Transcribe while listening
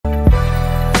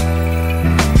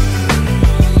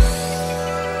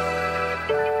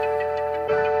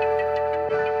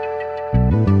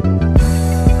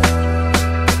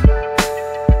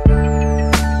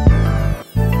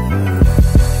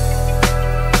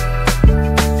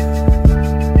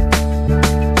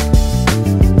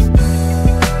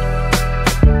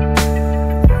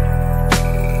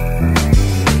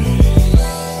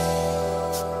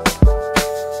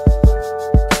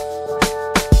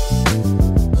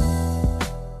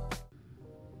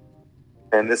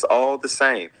And it's all the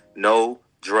same. No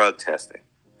drug testing.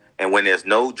 And when there's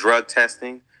no drug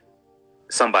testing,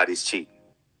 somebody's cheating.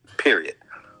 Period.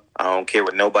 I don't care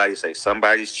what nobody say.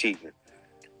 Somebody's cheating.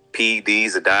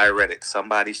 PEDs are diuretics.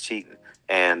 Somebody's cheating.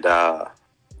 And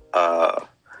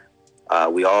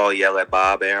we all yell at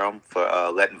Bob Arum for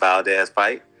letting Valdez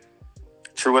fight.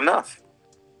 True enough.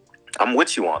 I'm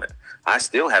with you on it. I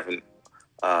still haven't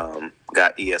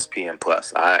got ESPN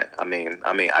Plus.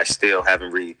 I still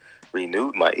haven't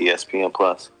renewed my ESPN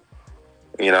Plus.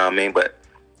 You know what I mean? But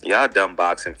y'all dumb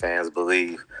boxing fans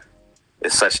believe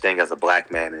there's such thing as a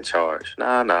black man in charge.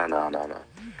 No.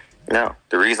 No.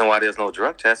 The reason why there's no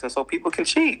drug testing is so people can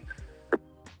cheat.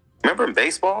 Remember in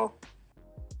baseball?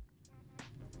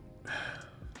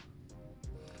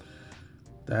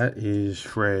 That is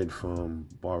Fred from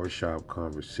Barbershop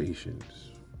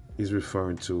Conversations. He's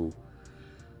referring to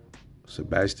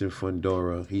Sebastian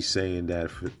Fundora. He's saying that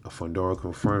Fundora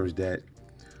confirms that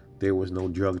there was no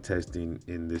drug testing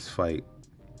in this fight,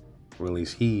 or at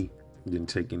least he didn't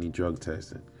take any drug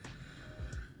testing.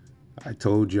 I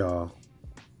told y'all,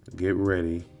 get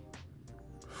ready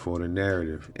for the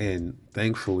narrative. And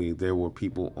thankfully, there were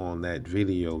people on that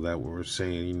video that were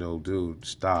saying, dude,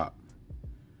 stop,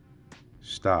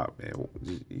 man.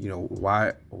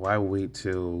 Why wait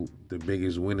till the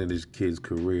biggest win in this kid's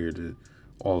career to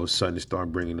all of a sudden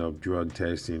start bringing up drug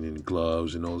testing and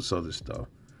gloves and all this other stuff?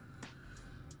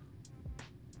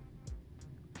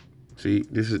 See,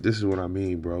 this is what I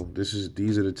mean, bro.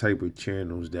 These are the type of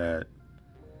channels that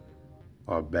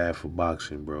are bad for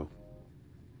boxing, bro.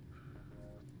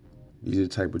 These are the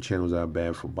type of channels that are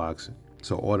bad for boxing.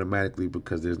 So automatically,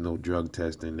 because there's no drug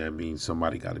testing, that means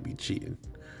somebody got to be cheating,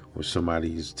 or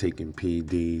somebody's taking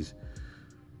PEDs.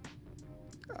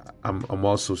 I'm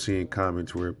also seeing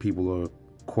comments where people are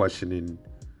questioning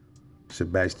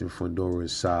Sebastian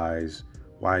Fundora's size.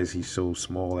 Why is he so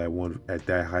small at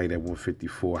that height at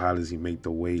 154? How does he make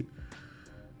the weight?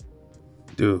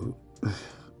 Dude,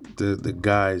 the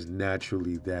guy is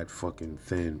naturally that fucking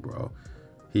thin, bro.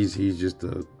 He's just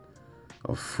a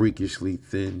freakishly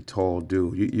thin, tall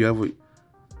dude. You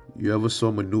ever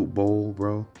saw Manute Bol,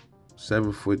 bro?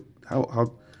 7 foot.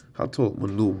 How tall?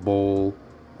 Manute Bol,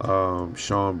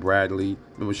 Sean Bradley.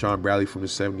 Remember Sean Bradley from the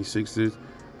 76ers?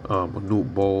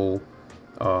 Manute Bol.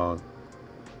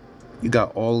 You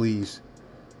got all these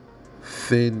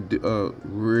thin,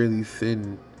 really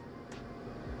thin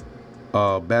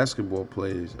basketball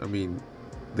players. I mean,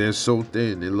 they're so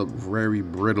thin, they look very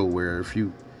brittle, where if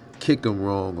you kick them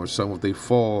wrong or something, if they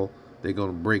fall, they're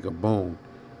going to break a bone.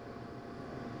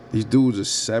 These dudes are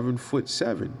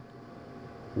 7'7",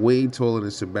 way taller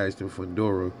than Sebastian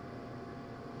Fundora.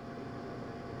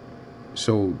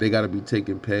 So they got to be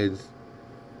taking PEDs.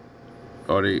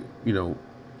 Or they,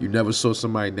 you never saw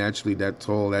somebody naturally that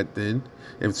tall, that thin.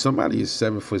 If somebody is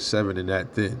 7'7" and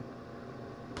that thin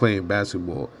playing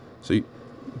basketball, so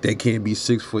they can't be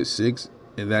 6'6"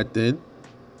 and that thin.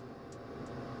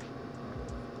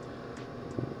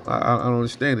 I don't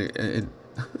understand it. And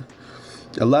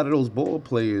a lot of those ball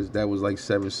players that was like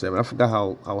 7'7", I forgot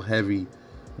how heavy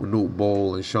Manute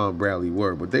Bol and Sean Bradley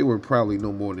were, but they were probably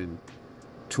no more than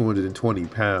 220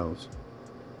 pounds.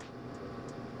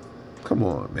 Come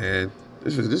on, man.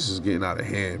 This is getting out of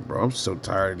hand, bro. I'm so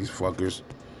tired of these fuckers.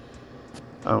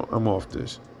 I'm off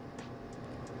this.